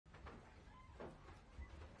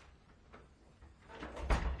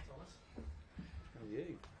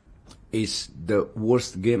It's the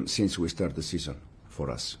worst game since we start the season for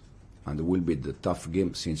us, and it will be the tough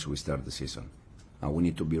game since we start the season. And we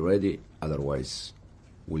need to be ready, otherwise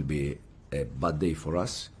it will be a bad day for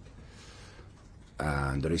us.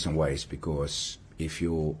 And the reason why is because if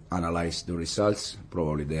you analyze the results,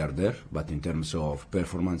 probably they are there, but in terms of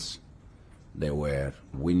performance, they were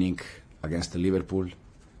winning against Liverpool,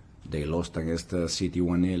 they lost against City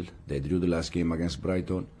 1-0, they drew the last game against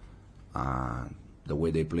Brighton. The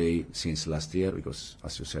way they play since last year, because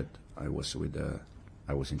as you said, I was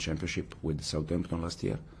in Championship with Southampton last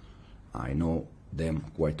year. I know them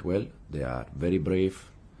quite well. They are very brave,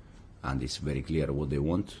 and it's very clear what they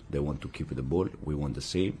want. They want to keep the ball. We want the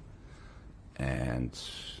same. And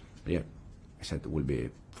yeah, I said it will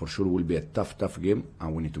be, for sure, will be a tough game,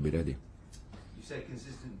 and we need to be ready. You say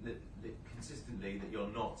consistently that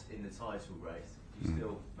you're not in the title race. Do you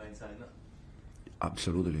still maintain that?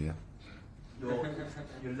 Absolutely, yeah.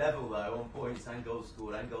 You're level though on points and goals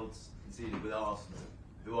scored and goals conceded with Arsenal,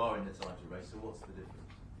 who are in the title race. So what's the difference?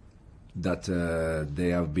 That they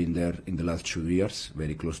have been there in the last 2 years,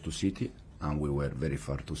 very close to City, and we were very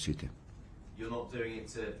far to City. You're not doing it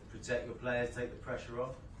to protect your players, take the pressure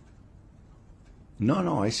off?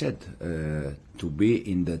 No, I said to be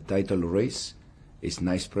in the title race is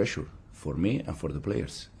nice pressure for me and for the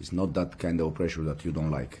players. It's not that kind of pressure that you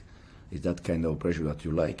don't like. It's that kind of pressure that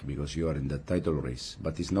you like because you are in the title race.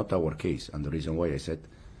 But it's not our case, and the reason why I said,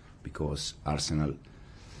 because Arsenal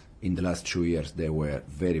in the last 2 years they were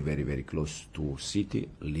very, very, very close to City,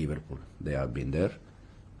 Liverpool. They have been there,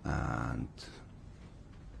 and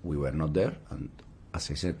we were not there. And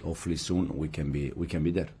as I said, hopefully soon we can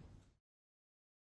be there.